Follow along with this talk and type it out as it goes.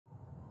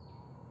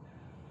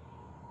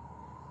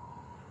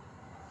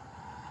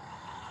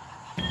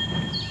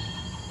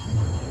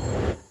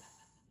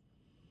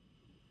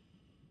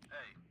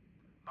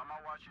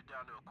car wash, you're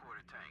down to a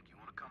quarter tank. You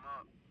want to come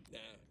up? Nah,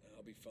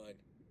 I'll be fine.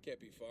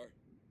 Can't be far.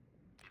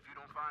 If you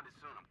don't find it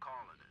soon, I'm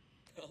calling it.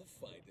 I'll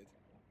find it.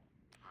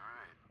 All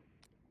right.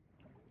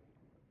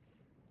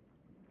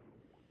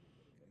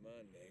 Come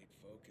on, Nate,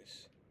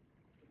 focus.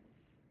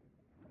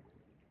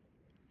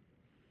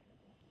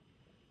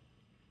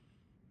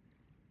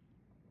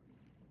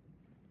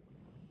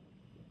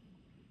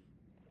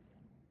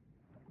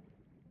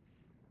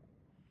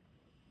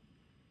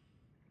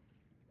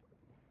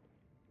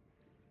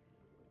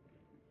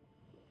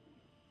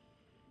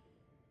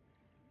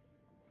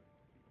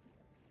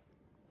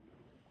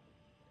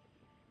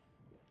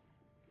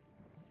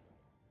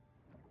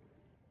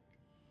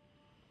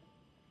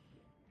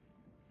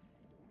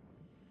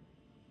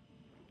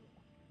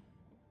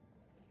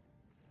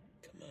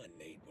 Come on,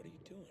 Nate, what are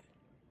you doing?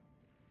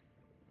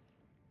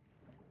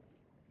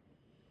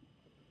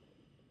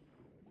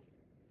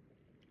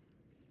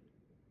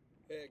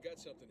 Hey, I got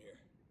something here.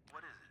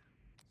 What is it?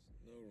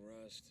 No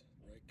rust,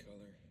 right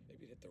color.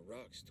 Maybe it hit the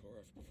rocks, tore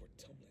off before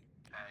tumbling.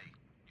 Hey,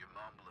 you're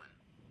mumbling.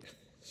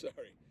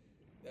 Sorry.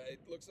 It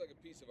looks like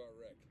a piece of our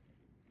wreck.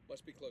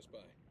 Must be close by.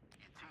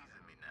 You're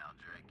teasing me now,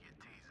 Drake. You're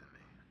teasing me.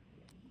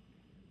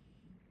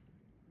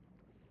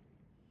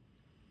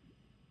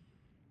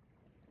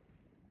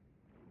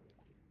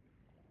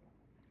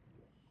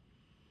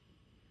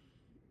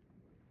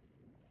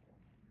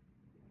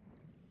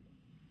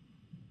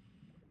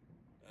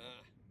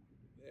 Ah,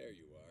 there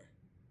you are.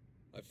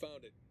 I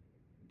found it.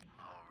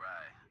 All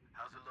right.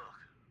 How's it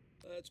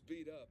look? It's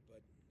beat up,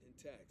 but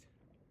intact.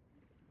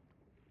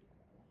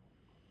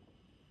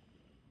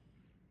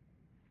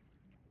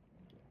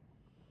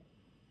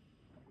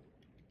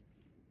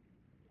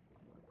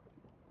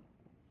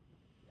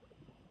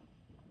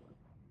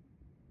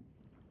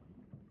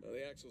 Well,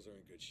 the axles are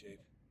in good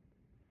shape.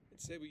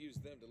 I'd say we use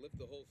them to lift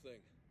the whole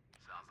thing.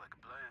 Sounds like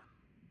a plan.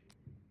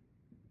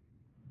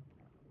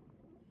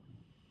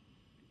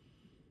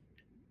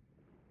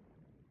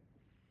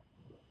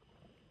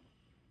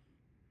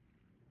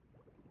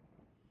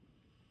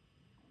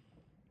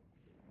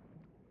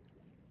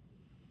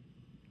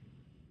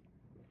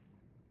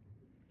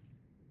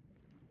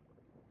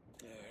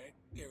 All right,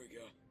 here we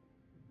go.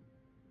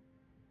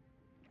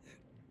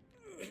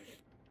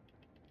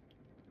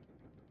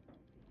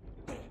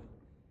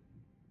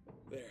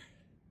 There.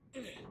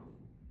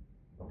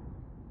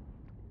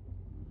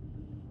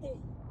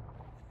 Whoa!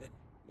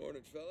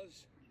 Morning,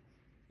 fellas.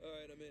 All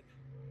right, I'm in.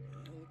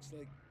 Looks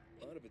like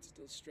a lot of it's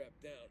still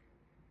strapped down.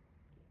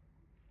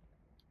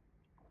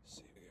 Let's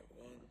see, we got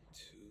 1,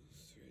 2,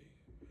 3,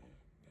 4,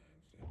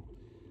 5,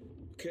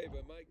 6. Okay,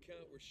 by my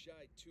count, we're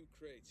shy 2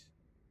 crates.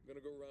 I'm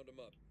gonna go round them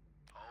up.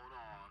 Hold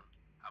on.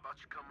 How about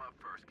you come up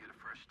first, get a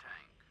fresh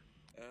tank?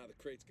 The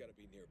crate's gotta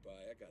be nearby.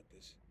 I got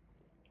this.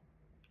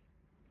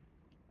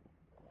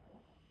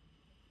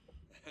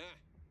 Aha!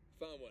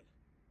 Found one.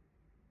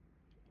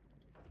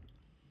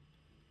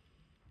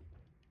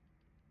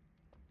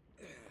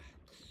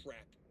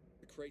 Crap.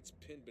 The crate's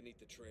pinned beneath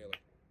the trailer.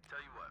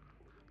 Tell you what,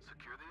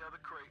 secure the other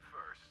crate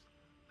first,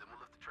 then we'll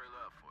lift the trailer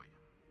up for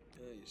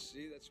you. You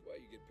see, that's why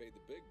you get paid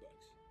the big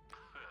bucks.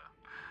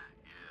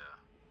 Yeah.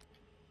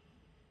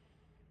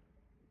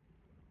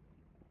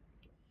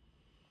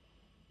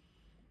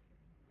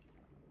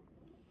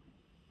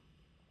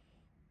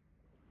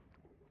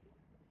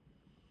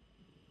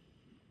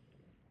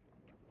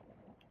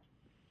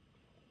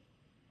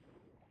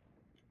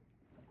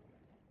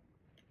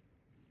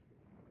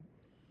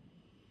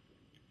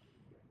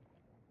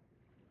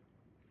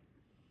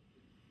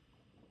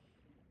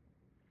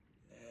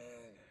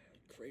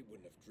 The crate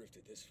wouldn't have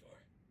drifted this far.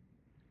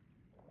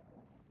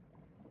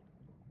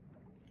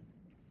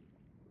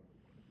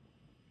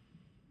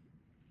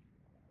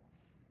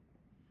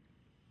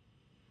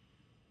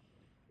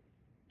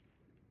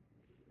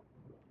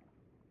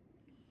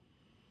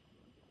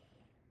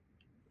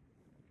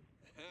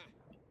 Aha!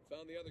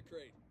 Found the other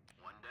crate.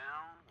 One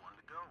down, one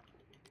to go.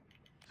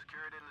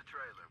 Secure it in the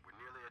trailer. We're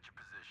nearly at your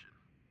position.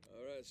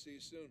 All right, see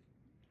you soon.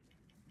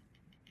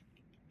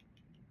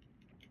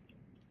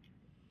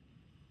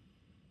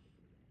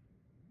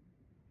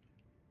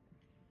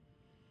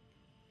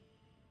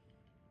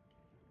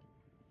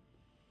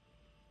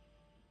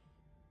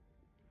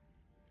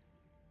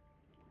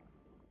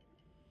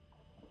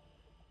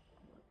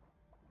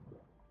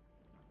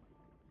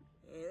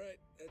 All right,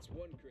 that's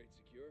one crate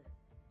secure.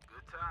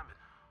 Good timing.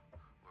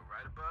 We're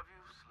right above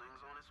you.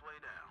 Sling's on its way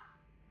down.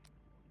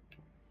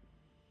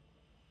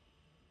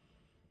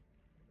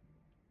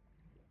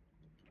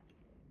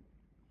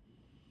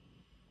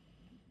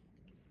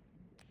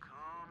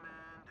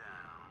 Coming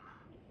down.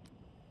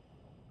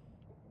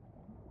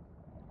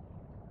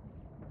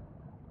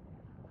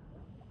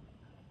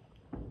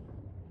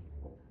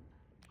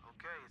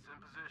 Okay, it's in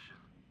position.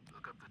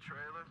 Look up the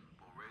trailer.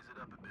 We'll raise it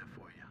up a bit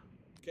for you.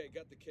 Okay,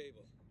 got the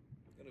cable.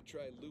 Gonna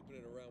try looping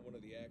it around one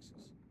of the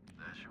axles.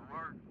 That should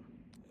work.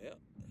 Yeah.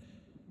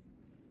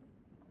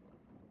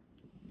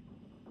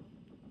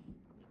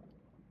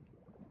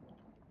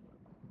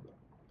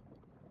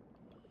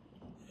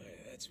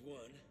 Alright, that's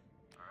one.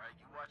 All right,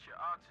 you watch your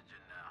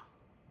oxygen now.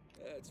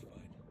 That's fine.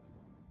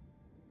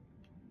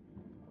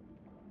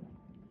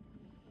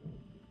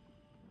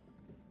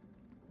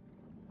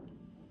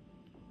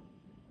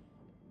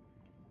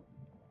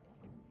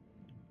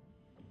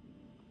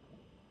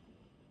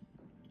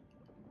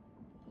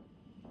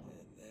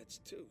 And that's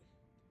two.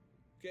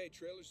 Okay,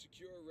 trailer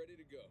secure, ready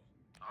to go.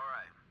 All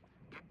right.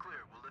 Get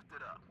clear. We'll lift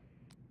it up.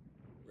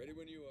 Ready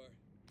when you are.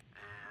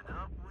 And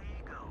up we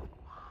go.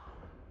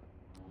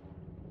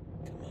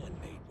 Come on,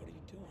 Nate, what are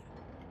you doing?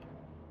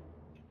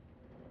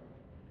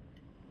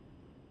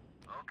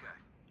 Okay.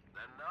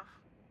 That enough?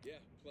 Yeah,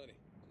 plenty.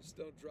 Just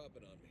don't drop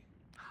it on me.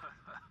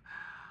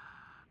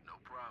 No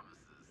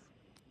promises.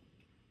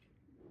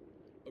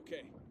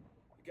 Okay,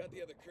 I got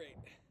the other crate.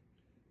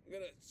 I'm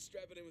gonna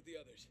strap it in with the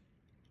others.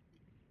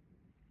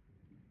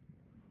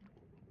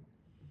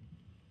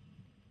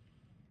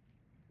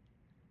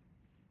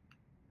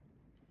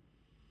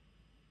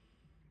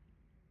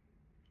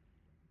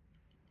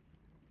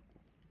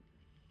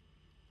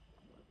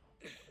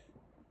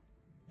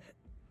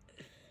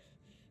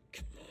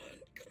 Come on.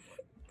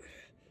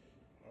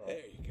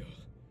 There you go.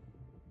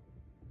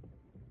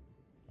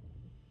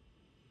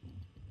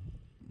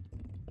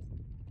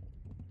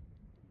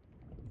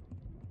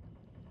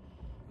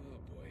 Oh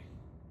boy.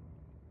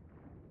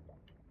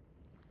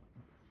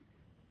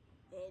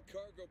 All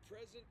cargo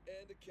present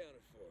and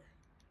accounted for.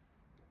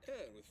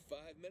 And with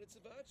 5 minutes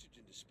of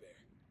oxygen to spare.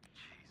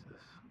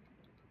 Jesus.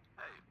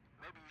 Hey,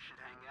 maybe you should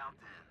hang out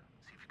then.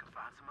 See if you can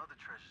find some other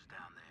treasures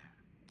down there.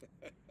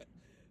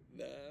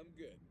 Nah, I'm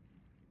good.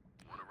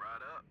 Wanna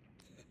ride up?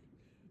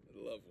 I'd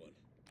love one.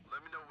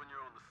 Let me know when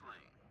you're on the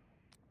sling.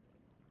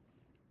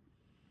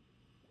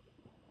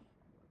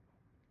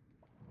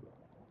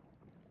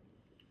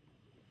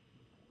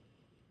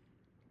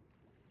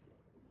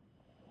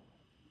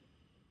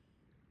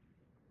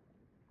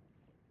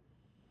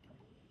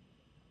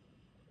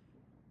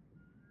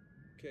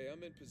 Okay,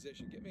 I'm in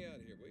position. Get me out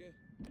of here, will you?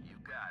 You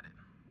got it.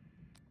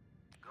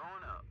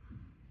 Going up.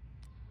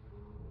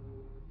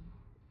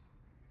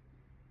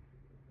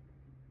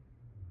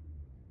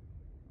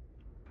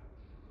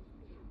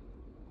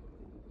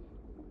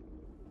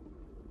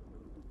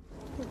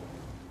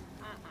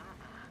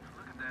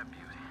 Look at that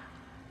beauty.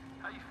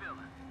 How you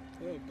feeling?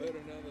 Oh,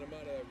 better now that I'm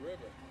out of that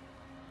river.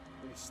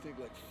 Gonna stink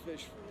like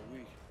fish for a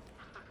week.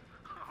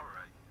 All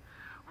right.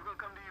 We're gonna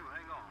come to you.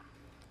 Hang on.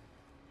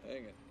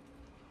 Hang it.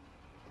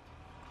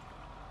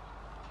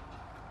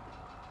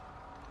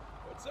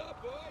 What's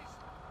up, boys?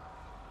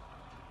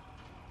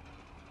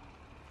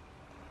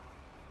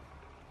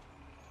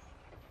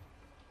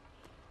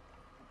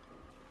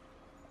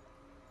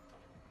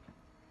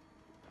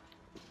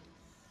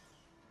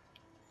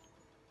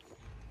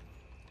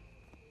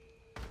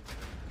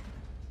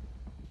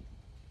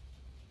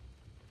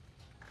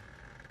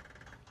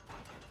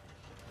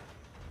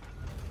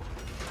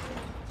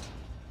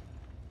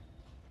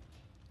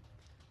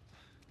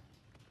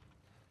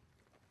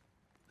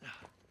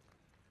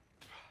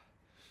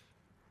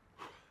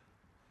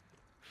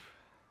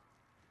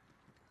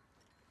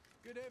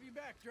 Good to have you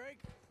back, Drake.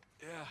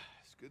 Yeah,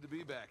 it's good to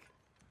be back.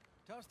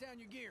 Toss down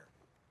your gear.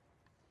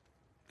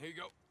 Here you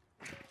go.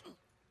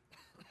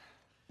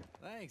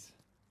 Thanks.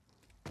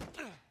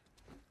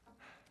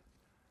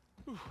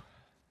 Whoa,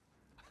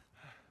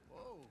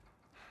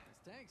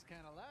 this tank's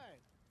kind of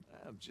light.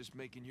 I'm just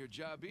making your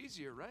job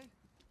easier, right?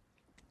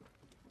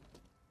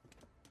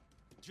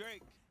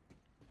 Drake,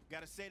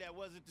 gotta say that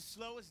wasn't the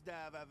slowest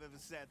dive I've ever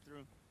sat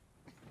through.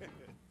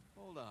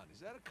 Hold on, is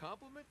that a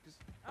compliment? Because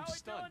How I'm we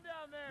stunned. doing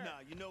down there?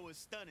 Nah, you know what's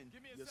stunning?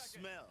 Give me a Your second.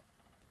 smell.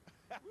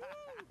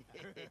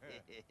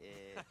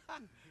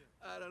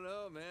 I don't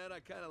know, man.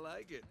 I kind of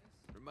like it.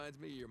 Reminds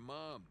me of your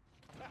mom.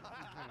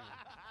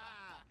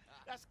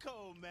 That's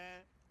cold,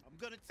 man. I'm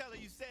gonna tell her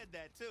you said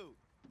that, too.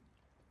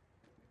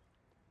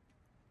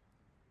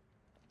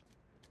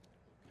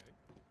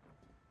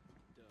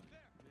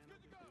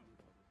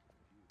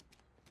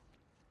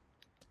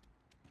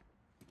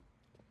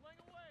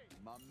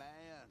 My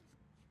man.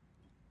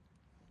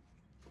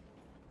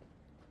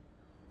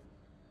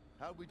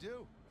 How'd we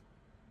do?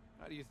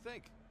 How do you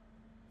think?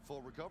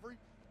 Full recovery?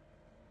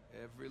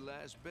 Every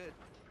last bit.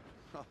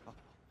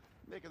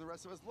 Making the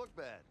rest of us look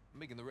bad.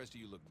 Making the rest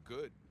of you look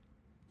good.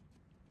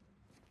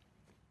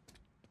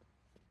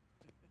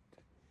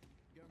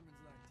 Government's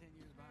like 10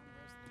 years behind the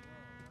rest of the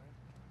world, right?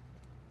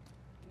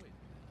 Wait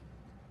a minute.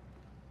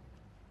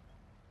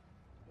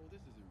 Oh,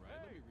 this isn't right.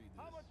 Let me read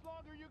this. How much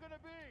longer are you gonna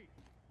be?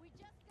 We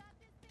just got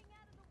this thing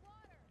out of the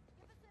water.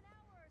 Give us an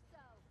hour or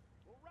so.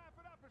 We'll wrap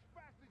it up as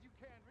fast as you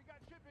can. We got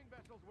shipping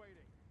vessels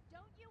waiting.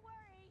 Don't you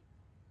worry.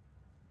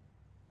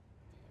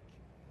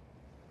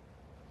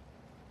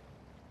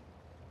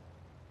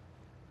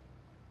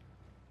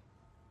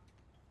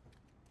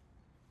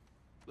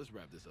 Let's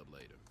wrap this up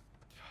later.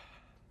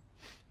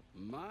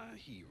 My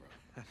hero.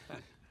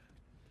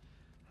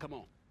 Come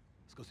on.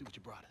 Let's go see what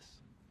you brought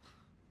us.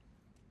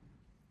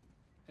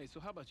 Hey, so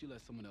how about you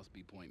let someone else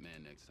be point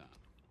man next time?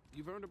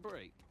 You've earned a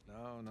break.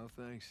 No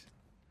thanks.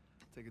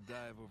 Take a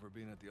dive over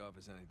being at the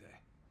office any day.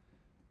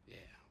 Yeah,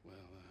 well,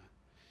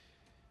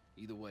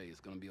 Either way, it's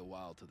gonna be a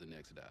while to the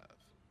next dive.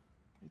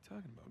 What are you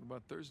talking about? What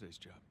about Thursday's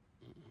job?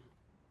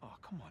 Oh,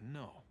 come on,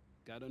 no.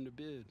 Got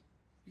underbid.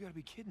 You gotta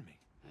be kidding me.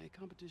 Hey,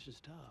 competition's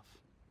tough.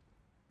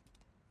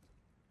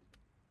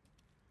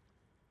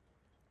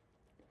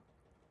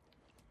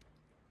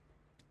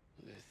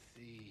 Let's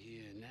see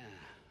here now.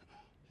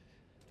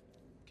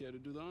 Care to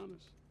do the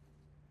honors?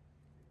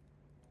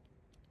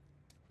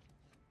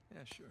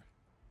 Yeah, sure.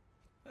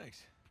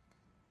 Thanks.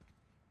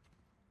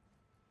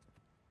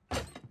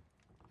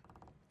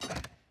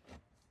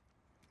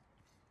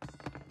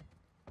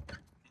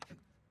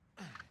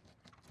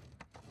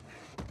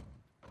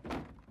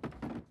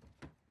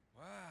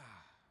 Wow.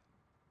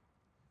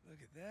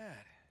 Look at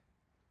that.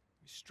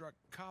 We struck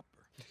copper.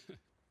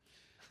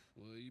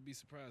 Well, you'd be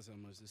surprised how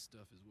much this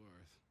stuff is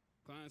worth.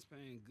 Client's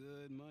paying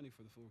good money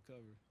for the full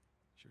recovery.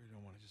 Sure you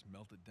don't want to just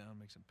melt it down,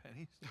 make some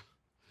pennies?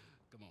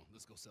 Come on,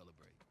 let's go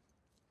celebrate.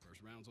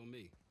 First round's on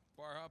me.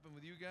 Bar hopping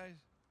with you guys?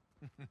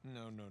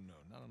 No.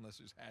 Not unless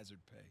there's hazard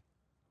pay.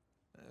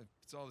 If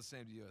it's all the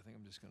same to you, I think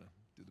I'm just gonna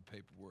do the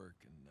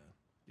paperwork and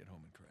get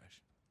home and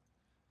crash.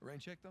 A rain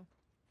check, though?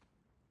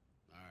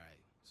 All right,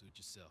 suit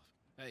yourself.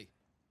 Hey,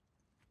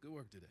 good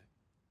work today.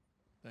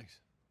 Thanks.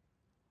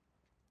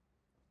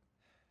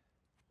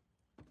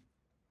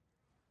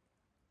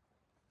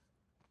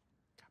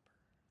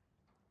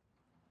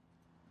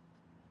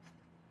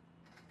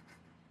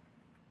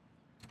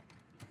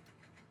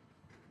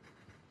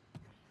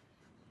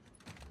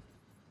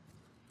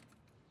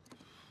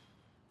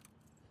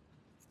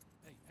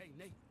 Hey,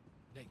 Nate.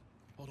 Nate,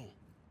 hold on.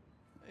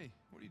 Hey,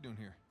 what are you doing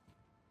here?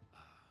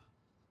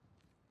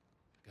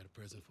 Got a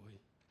present for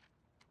you.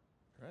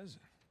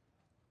 Present?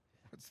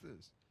 What's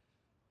this?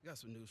 Got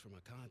some news from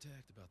my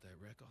contact about that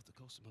wreck off the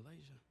coast of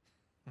Malaysia.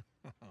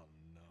 Oh,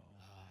 no.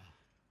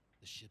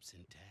 The ship's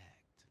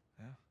intact.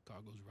 Yeah?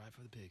 Cargo's right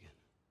for the picking.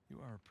 You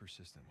are a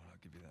persistent one,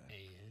 I'll give you that.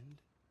 And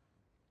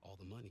all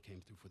the money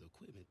came through for the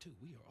equipment, too.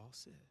 We are all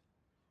set.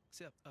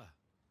 Except,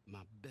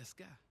 my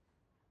best guy.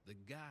 The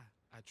guy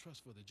I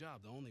trust for the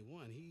job, the only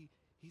one.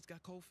 He's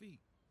got cold feet.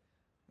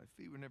 My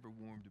feet were never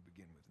warm to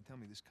begin with. And tell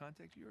me, this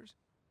contact of yours?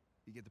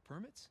 You get the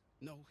permits?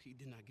 No, he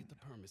did not get the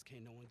permits.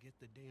 Can't no one get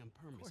the damn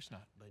permits. Of course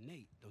not. But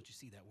Nate, don't you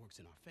see that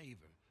works in our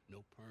favor?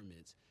 No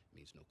permits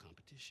means no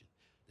competition.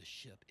 The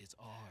ship is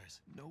ours.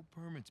 No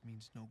permits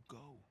means no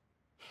go.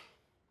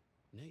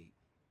 Nate,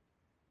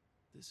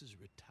 this is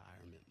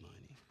retirement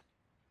money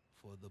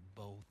for the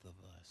both of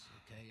us,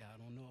 okay? I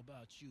don't know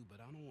about you, but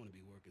I don't want to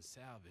be working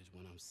salvage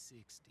when I'm 60.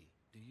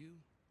 Do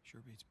you? Sure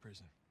beats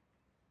prison.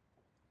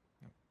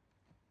 No.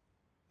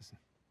 Listen,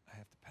 I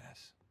have to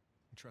pass.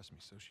 And trust me,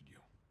 so should you.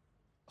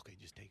 Okay,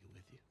 just take it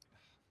with you.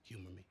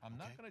 Humor me. I'm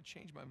not okay? gonna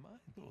change my mind.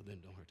 No, then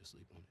don't hurt to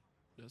sleep on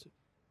it. Does it?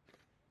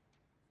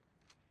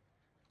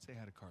 Say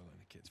hi to Carla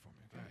and the kids for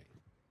me, okay? All right.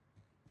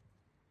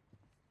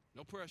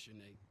 No pressure,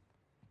 Nate.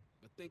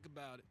 But think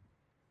about it.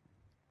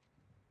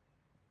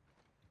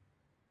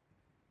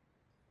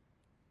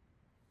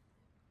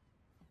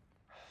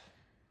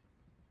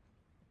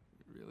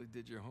 You really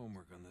did your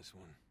homework on this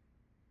one.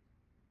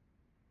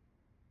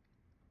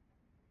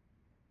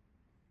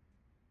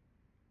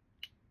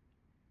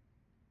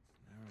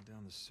 Narrow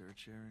down the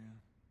search area.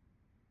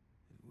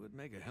 It would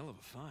make a hell of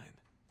a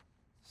find.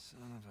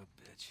 Son of a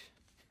bitch.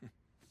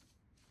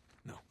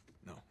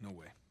 No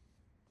way.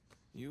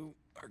 You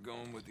are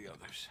going with the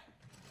others.